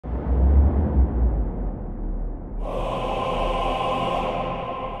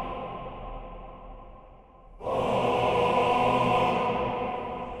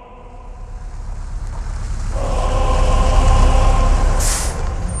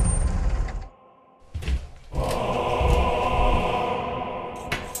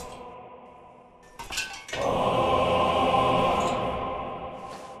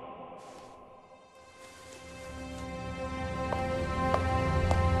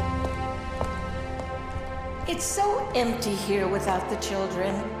It's so empty here without the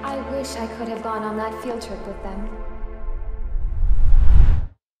children. I wish I could have gone on that field trip with them.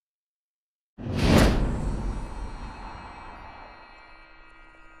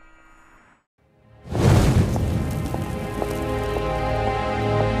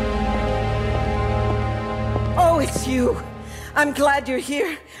 Oh, it's you. I'm glad you're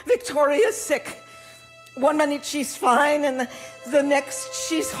here. Victoria's sick. One minute she's fine, and the next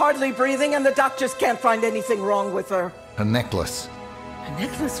she's hardly breathing, and the doctors can't find anything wrong with her. A necklace. A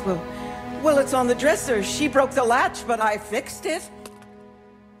necklace? Well, it's on the dresser. She broke the latch, but I fixed it.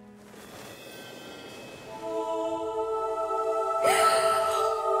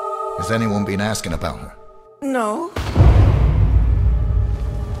 Has anyone been asking about her? No.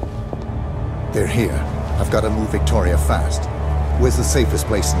 They're here. I've got to move Victoria fast. Where's the safest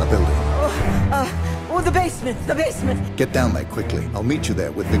place in the building? Oh, the basement. Get down there quickly. I'll meet you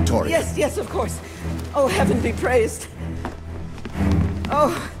there with Victoria. Yes, of course. Oh, heaven be praised.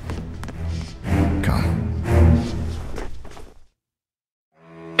 Oh. Come.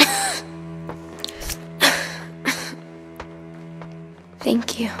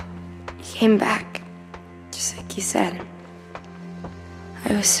 Thank you. You came back, just like you said.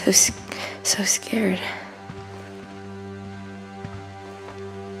 I was so scared.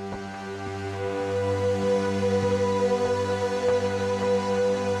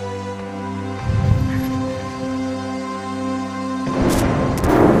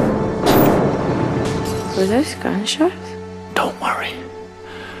 Were those gunshots? Don't worry.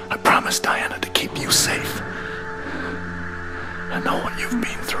 I promised Diana to keep you safe. I know what you've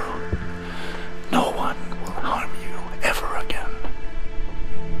been through. No one will harm you ever again.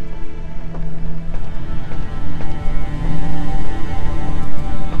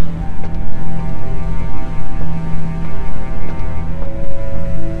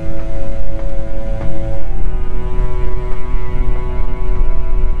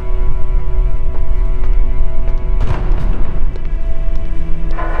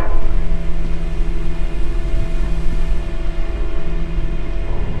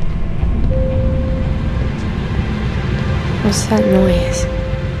 What's that noise?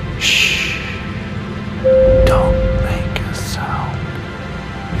 Shh. Don't make a sound.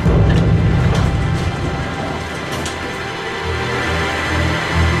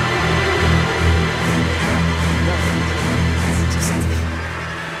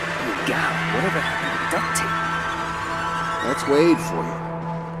 Whatever happened to duct tape? That's Wade for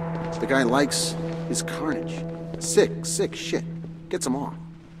you. The guy likes his carnage. Sick shit. Gets him off.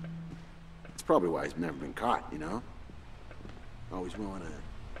 That's probably why he's never been caught, you know? Always willing to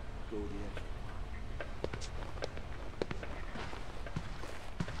go the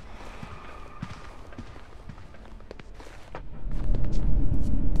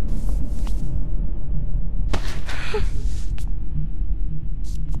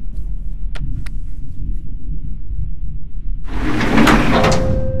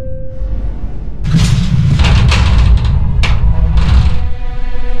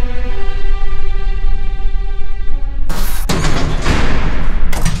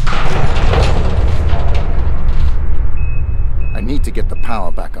To get the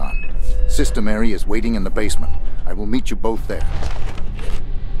power back on. Sister Mary is waiting in the basement. I will meet you both there.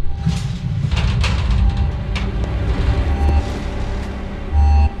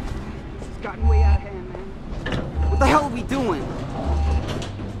 It's gotten way out of hand, man. What the hell are we doing?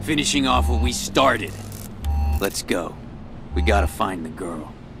 Finishing off what we started. Let's go. We gotta find the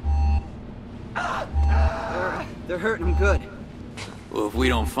girl. They're hurting him good. Well, if we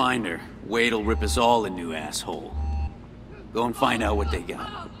don't find her, Wade'll rip us all a new asshole. Go and find out what they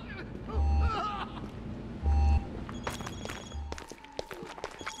got.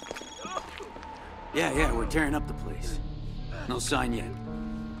 Yeah, we're tearing up the place. No sign yet.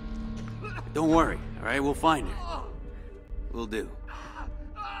 Don't worry, all right? We'll find her. We'll do.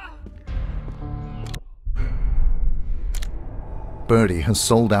 Birdie has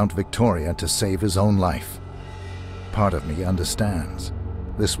sold out Victoria to save his own life. Part of me understands.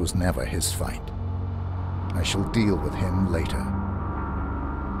 This was never his fight. I shall deal with him later.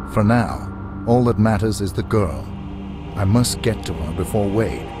 For now, all that matters is the girl. I must get to her before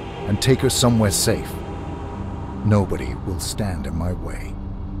Wade and take her somewhere safe. Nobody will stand in my way.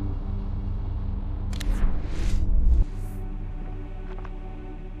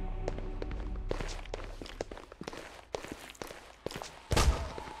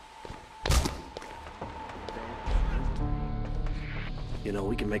 You know,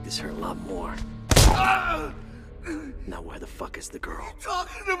 we can make this hurt a lot more. Now where the fuck is the girl? What are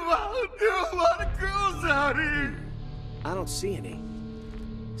you talking about? There are a lot of girls out here. I don't see any.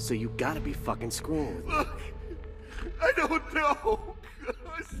 So you gotta be fucking screwing with me. Look, I don't know.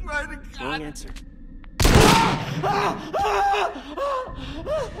 I swear to God. Wrong answer.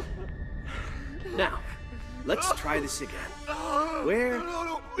 Now, let's try this again. Where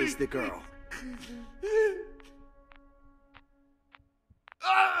is the girl?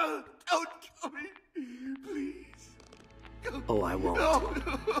 Don't kill me, please. Oh, I won't.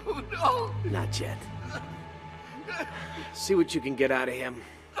 No. Not yet. See what you can get out of him.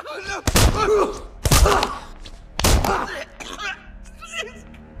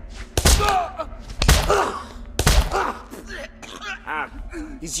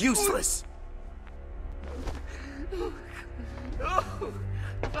 He's useless.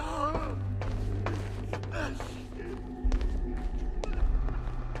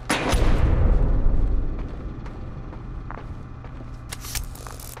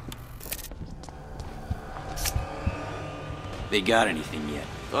 They got anything yet?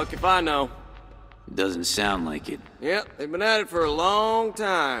 Fuck if I know. Doesn't sound like it. Yep, they've been at it for a long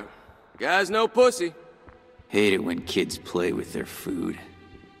time. Guy's no pussy. Hate it when kids play with their food.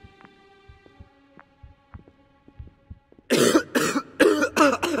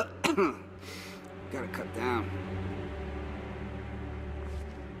 Gotta cut down.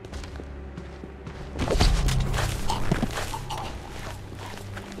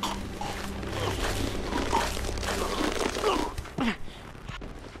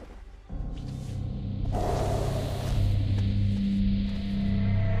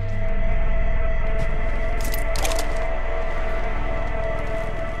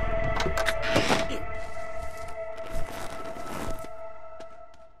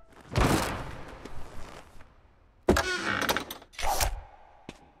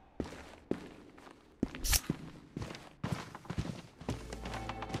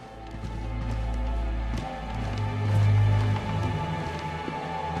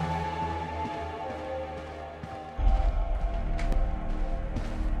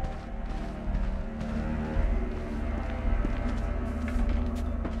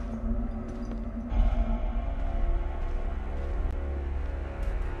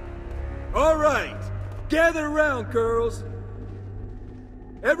 All right, gather around, girls.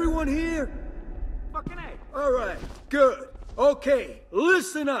 Everyone here? Fucking A. All right, good. Okay,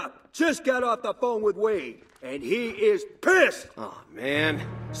 listen up. Just got off the phone with Wade, and he is pissed. Oh, man.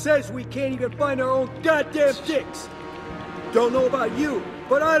 Says we can't even find our own goddamn dicks. Don't know about you,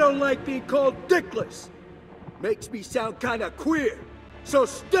 but I don't like being called dickless. Makes me sound kinda queer. So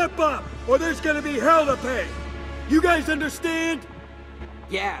step up, or there's gonna be hell to pay. You guys understand?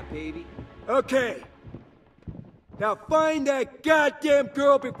 Yeah, baby. Okay. Now find that goddamn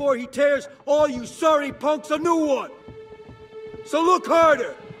girl before he tears all you sorry punks a new one. So look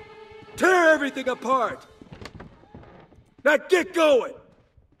harder. Tear everything apart. Now get going.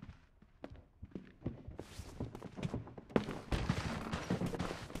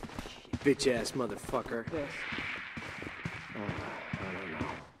 Bitch-ass motherfucker. I don't know.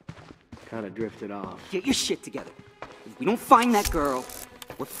 Kinda drifted off. Get your shit together. If we don't find that girl,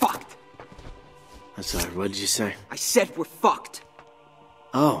 we're fucked. I'm sorry, what did you say? I said we're fucked.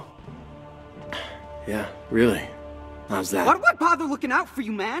 Oh. Yeah, really? How's that? Why do I bother looking out for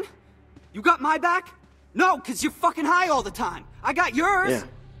you, man? You got my back? No, because you're fucking high all the time. I got yours.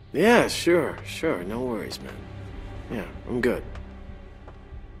 Yeah. Yeah, sure. No worries, man. Yeah, I'm good.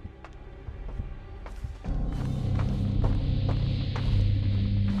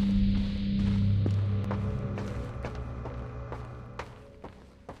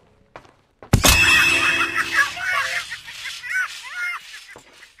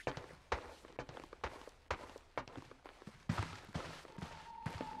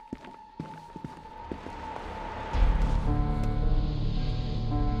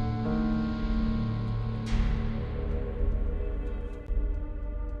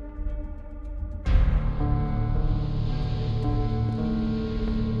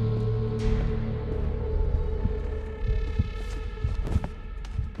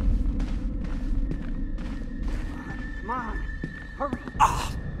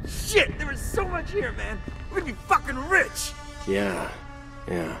 Shit, there is so much here, man. We're gonna be fucking rich. Yeah.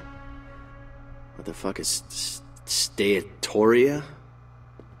 What the fuck is Steatoria?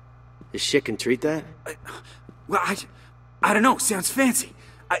 Is shit can treat that? Well, I don't know. Sounds fancy.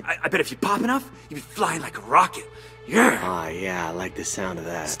 I bet if you pop enough, you'd be flying like a rocket. Yeah. Ah, yeah, I like the sound of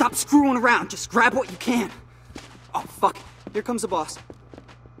that. Stop screwing around. Just grab what you can. Oh, fuck. Here comes the boss.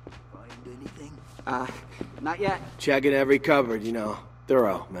 Find anything? Not yet. Checking every cupboard, you know.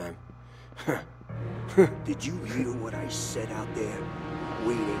 Thorough, man. Did you hear what I said out there?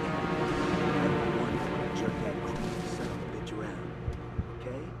 Waiting. I don't want to jerk that creepy son of a bitch around.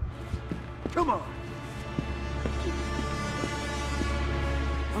 Okay? Come on.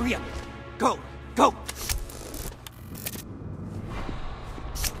 Hurry up. Go. Go.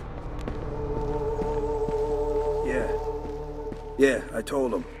 Yeah, I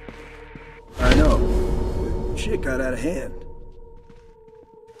told him. I know. Shit got out of hand.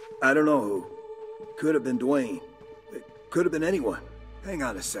 I don't know who. Could have been Dwayne. It could have been anyone. Hang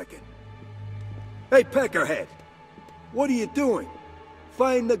on a second. Hey, Peckerhead! What are you doing?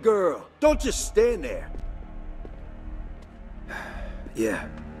 Find the girl. Don't just stand there. Yeah.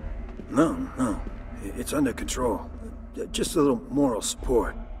 No. It's under control. Just a little moral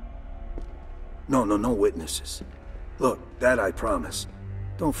support. No witnesses. Look, that I promise.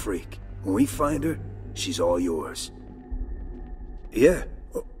 Don't freak. When we find her, she's all yours. Yeah.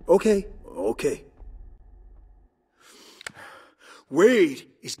 Okay. Wade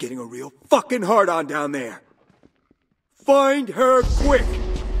is getting a real fucking hard-on down there. Find her quick!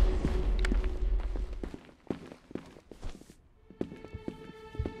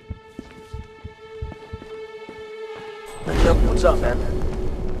 What's up, man?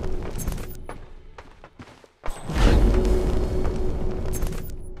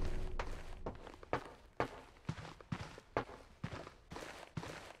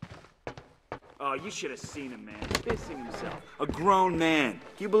 Oh, you should have seen him, man. Pissing himself. A grown man. Can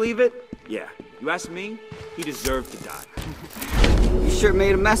you believe it? Yeah. You ask me, he deserved to die. You sure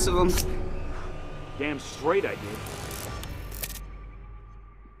made a mess of him. Damn straight I did.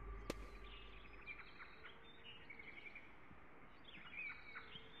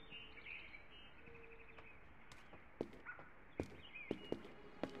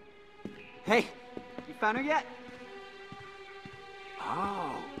 Hey, you found her yet?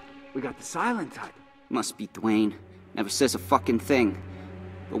 Oh, we got the silent type. Must be Dwayne. Never says a fucking thing.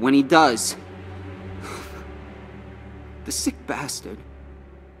 But when he does... the sick bastard.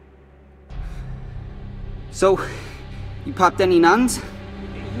 So, you popped any nuns?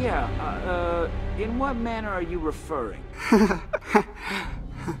 Yeah, in what manner are you referring?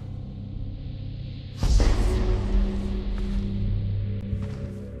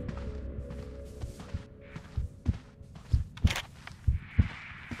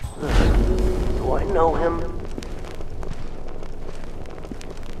 Do I know him?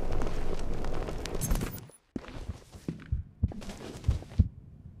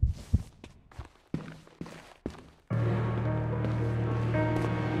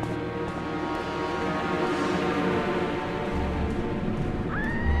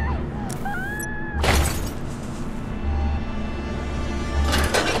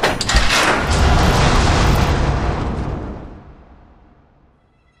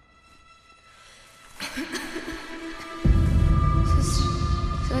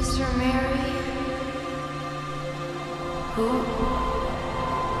 Sister Mary? Who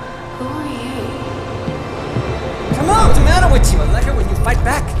are you? Come on, what's the matter with you? I like it when you fight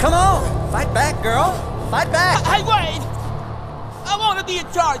back. Come on, fight back, girl. Fight back. Hey, wait! I want to be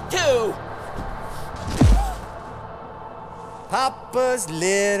in charge, too! Papa's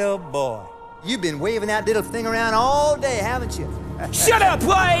little boy. You've been waving that little thing around all day, haven't you? Shut up,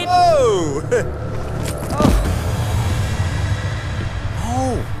 Wade! Oh!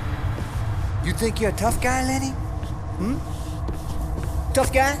 Oh! You think you're a tough guy, Lenny?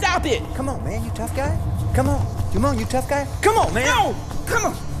 Tough guy? Stop it! Come on, man, you tough guy? Come on, you tough guy? Come on, man! No! Come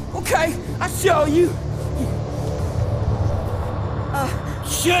on! Okay, I'll show you!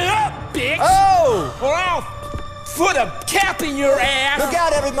 Shut up, bitch! Oh! Or I'll put a cap in your ass! Look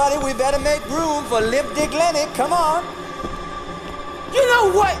out, everybody, we better make room for Lip Dick Lenny, come on! You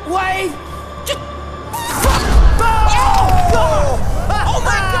know what, Wade? Just... Oh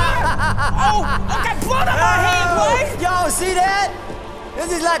my God! Oh, I got blood on my hand, Wade! Y'all see that?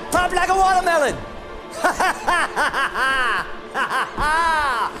 This is like pop like a watermelon.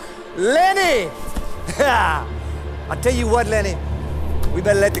 Lenny! I tell you what, Lenny, we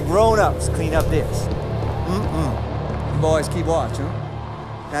better let the grown-ups clean up this. You boys keep watch,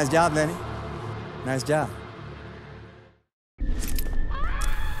 huh? Nice job, Lenny. Nice job.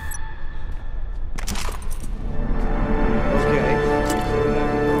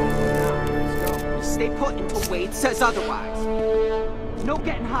 Stay put until Wade says otherwise. No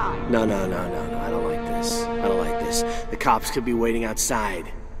getting high. No. I don't like this. I don't like this. The cops could be waiting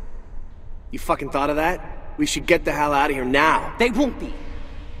outside. You fucking thought of that? We should get the hell out of here now. They won't be.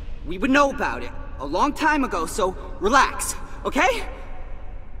 We would know about it a long time ago, so relax, okay?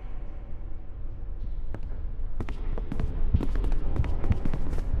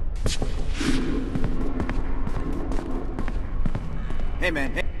 Hey,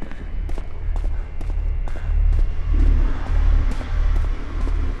 man. Hey.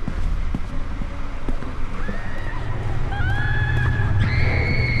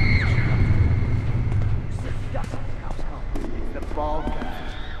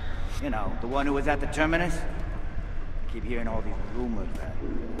 one who was at the terminus? I keep hearing all these rumors that...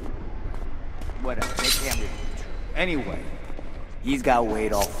 whatever, they can't be true. Anyway, he's got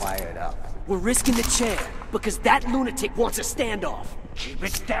Wade all fired up. We're risking the chair, because that lunatic wants a standoff. Keep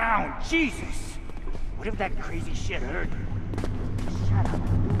it down, Jesus! What if that crazy shit heard you? Shut up, do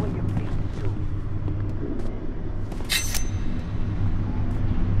what you're being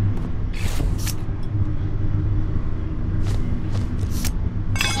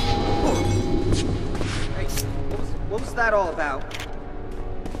Hey, what was that all about?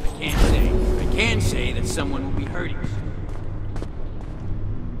 I can say that someone will be hurting you.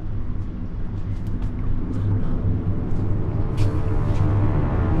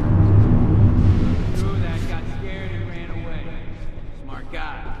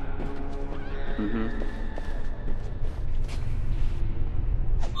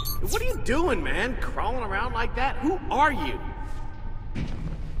 What are you doing, man? Crawling around like that? Who are you?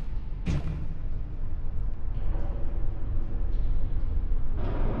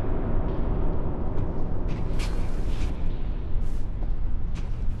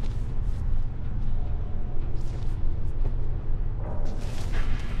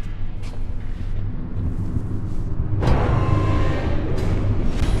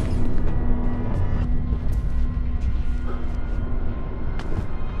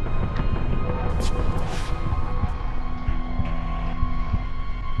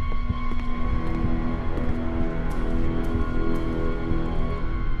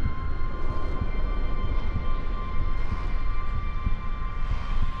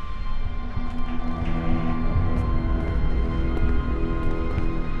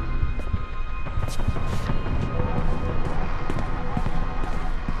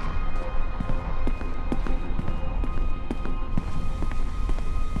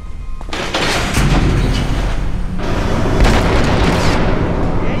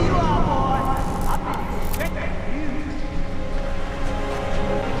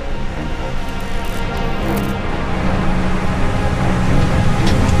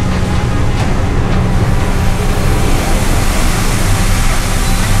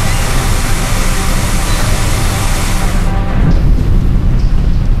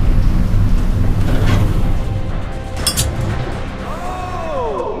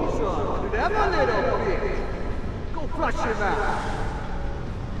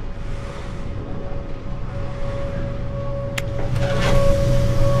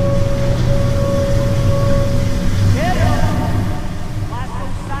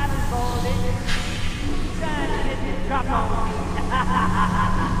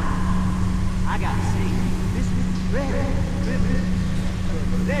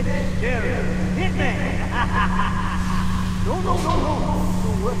 Legendary Hitman! No. No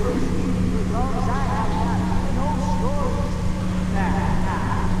weapons. As long as I have no stories. I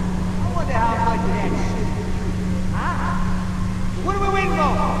wonder how much of that shit is true. Huh? What are we waiting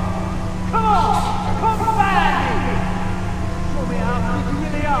for? Come on! Come find me! Show me how big you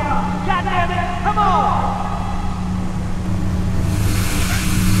really are. God damn it! Come on!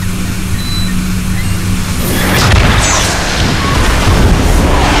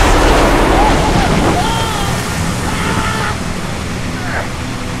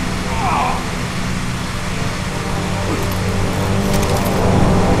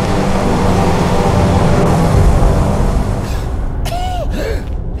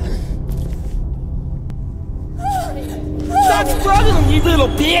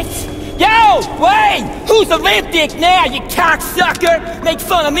 Bitch! Yo! Wait! Who's the limp dick now, you cocksucker? Make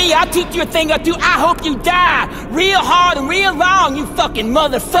fun of me, I'll teach you a thing or two. I hope you die! Real hard and real long, you fucking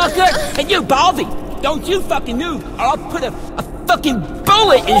motherfucker! And you, Baldy, don't you fucking move, or I'll put a fucking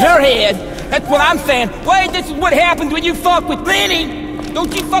bullet in her head! That's what I'm saying. Wait, this is what happens when you fuck with Lenny!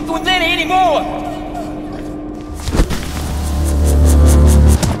 Don't you fuck with Lenny anymore!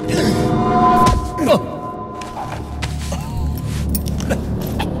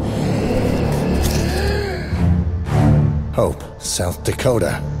 Hope, South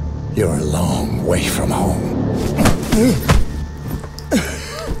Dakota. You're a long way from home.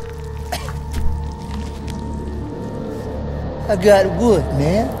 I got wood,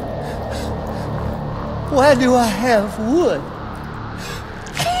 man. Why do I have wood?